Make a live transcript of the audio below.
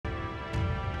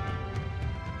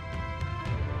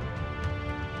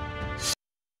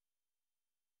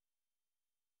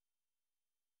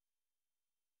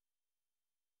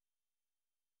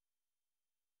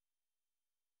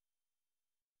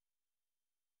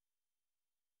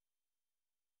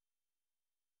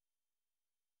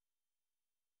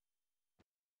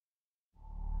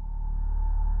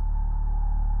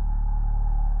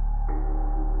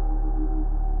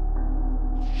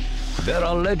There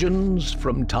are legends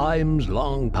from times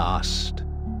long past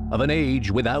of an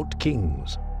age without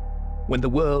kings, when the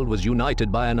world was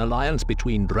united by an alliance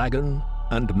between dragon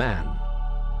and man.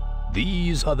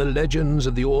 These are the legends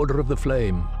of the Order of the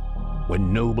Flame,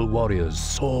 when noble warriors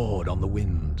soared on the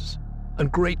winds,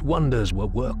 and great wonders were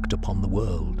worked upon the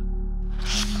world.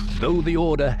 Though the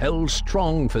Order held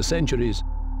strong for centuries,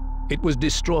 it was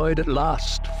destroyed at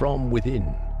last from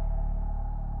within.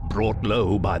 Brought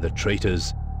low by the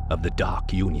traitors of the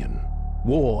Dark Union,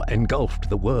 war engulfed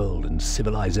the world and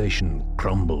civilization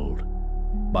crumbled.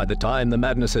 By the time the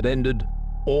madness had ended,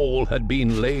 all had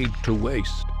been laid to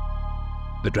waste.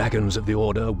 The dragons of the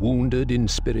Order, wounded in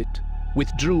spirit,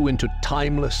 withdrew into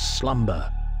timeless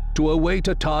slumber to await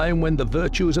a time when the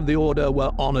virtues of the Order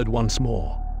were honored once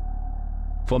more.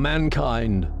 For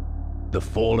mankind, the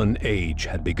fallen age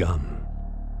had begun.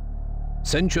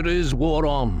 Centuries wore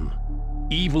on.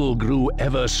 Evil grew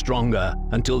ever stronger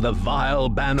until the vile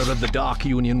banner of the Dark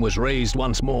Union was raised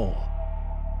once more.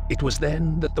 It was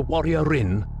then that the warrior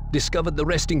Rin discovered the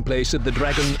resting place of the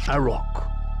dragon Arok.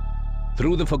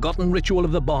 Through the forgotten ritual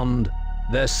of the bond,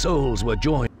 their souls were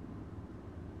joined.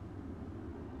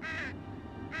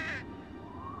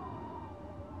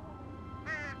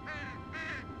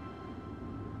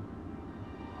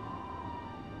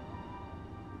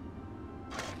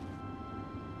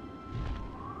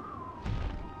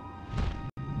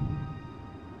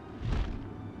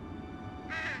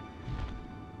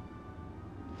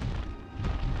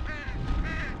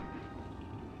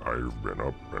 I've been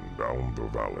up and down the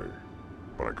valley,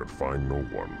 but I could find no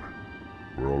one.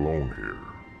 We're alone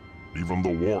here. Even the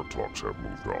wartalks have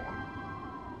moved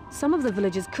on. Some of the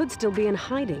villagers could still be in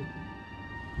hiding.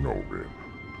 No, Rin.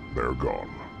 They're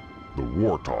gone. The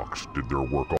wartalks did their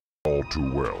work all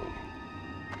too well.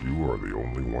 You are the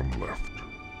only one left.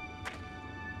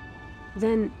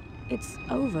 Then it's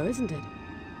over, isn't it?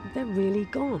 They're really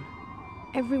gone.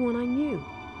 Everyone I knew.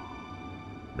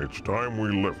 It's time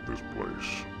we left this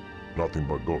place. Nothing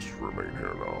but ghosts remain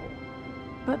here now.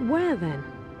 But where then?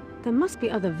 There must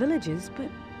be other villages, but...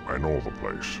 I know the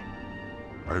place.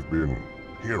 I've been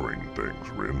hearing things,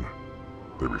 Rin.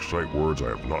 They recite words I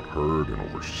have not heard in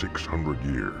over 600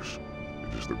 years.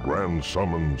 It is the grand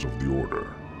summons of the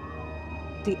Order.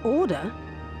 The Order?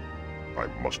 I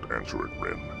must answer it,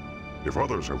 Rin. If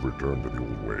others have returned to the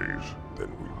old ways, then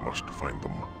we must find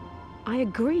them. I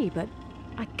agree, but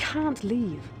I can't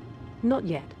leave. Not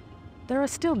yet. There are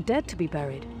still dead to be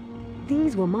buried.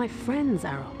 These were my friends,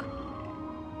 Arok.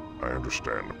 I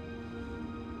understand.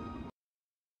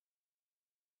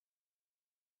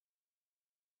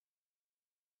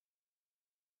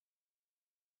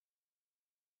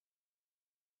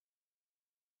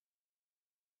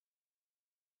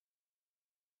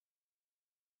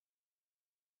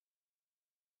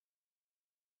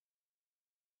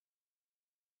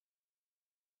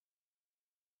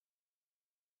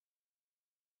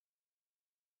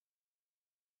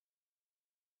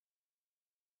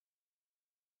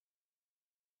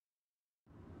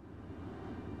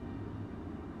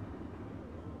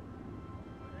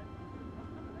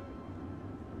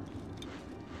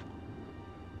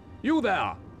 You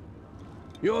there!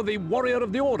 You're the warrior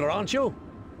of the Order, aren't you?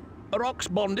 Arok's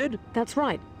bonded? That's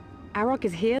right. Arok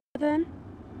is here, then?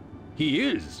 He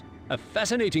is. A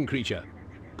fascinating creature.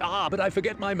 Ah, but I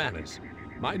forget my manners.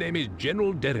 My name is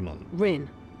General Derrimon. Rin.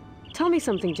 Tell me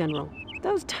something, General.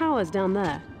 Those towers down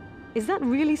there, is that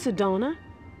really Sedona?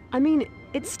 I mean,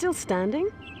 it's still standing?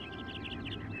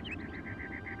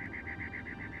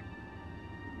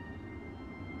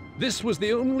 This was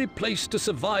the only place to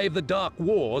survive the Dark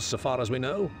Wars, so far as we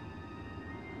know.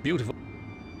 Beautiful.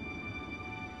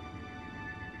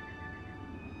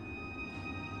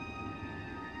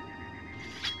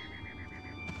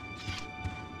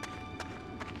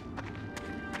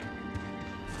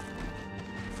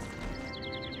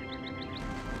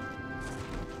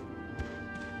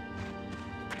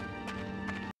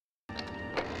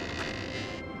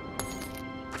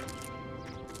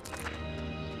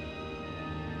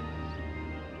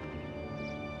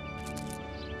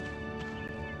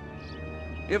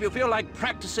 If you feel like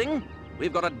practicing,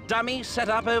 we've got a dummy set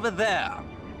up over there.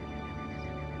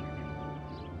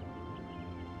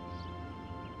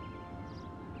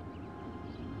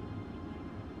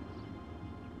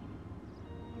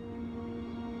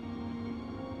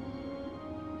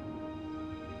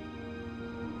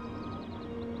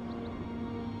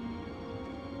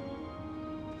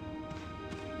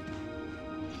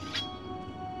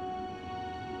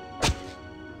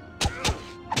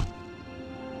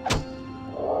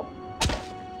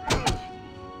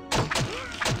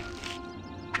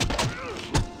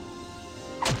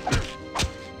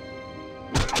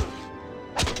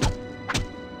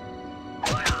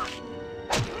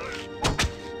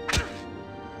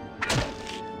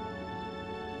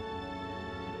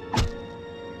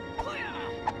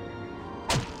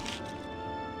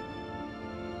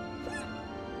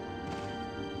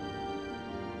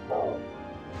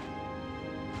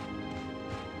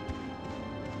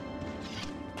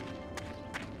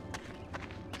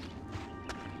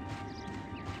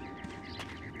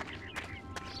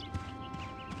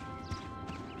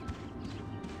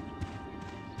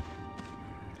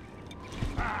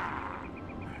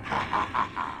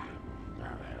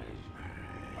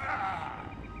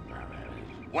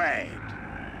 Wait.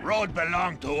 Road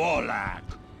belong to Olak.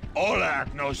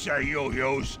 Olak no say you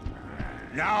use.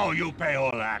 Now you pay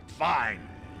Olak fine.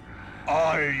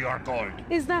 All your gold.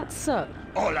 Is that so?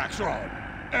 Olak's road.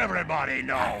 Everybody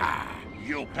know.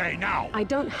 You pay now. I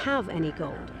don't have any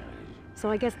gold. So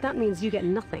I guess that means you get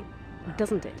nothing,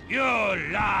 doesn't it? You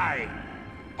lie.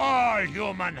 All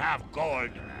human have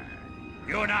gold.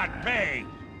 You not pay.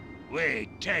 We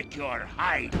take your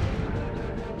hide.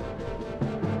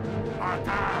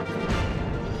 Attack!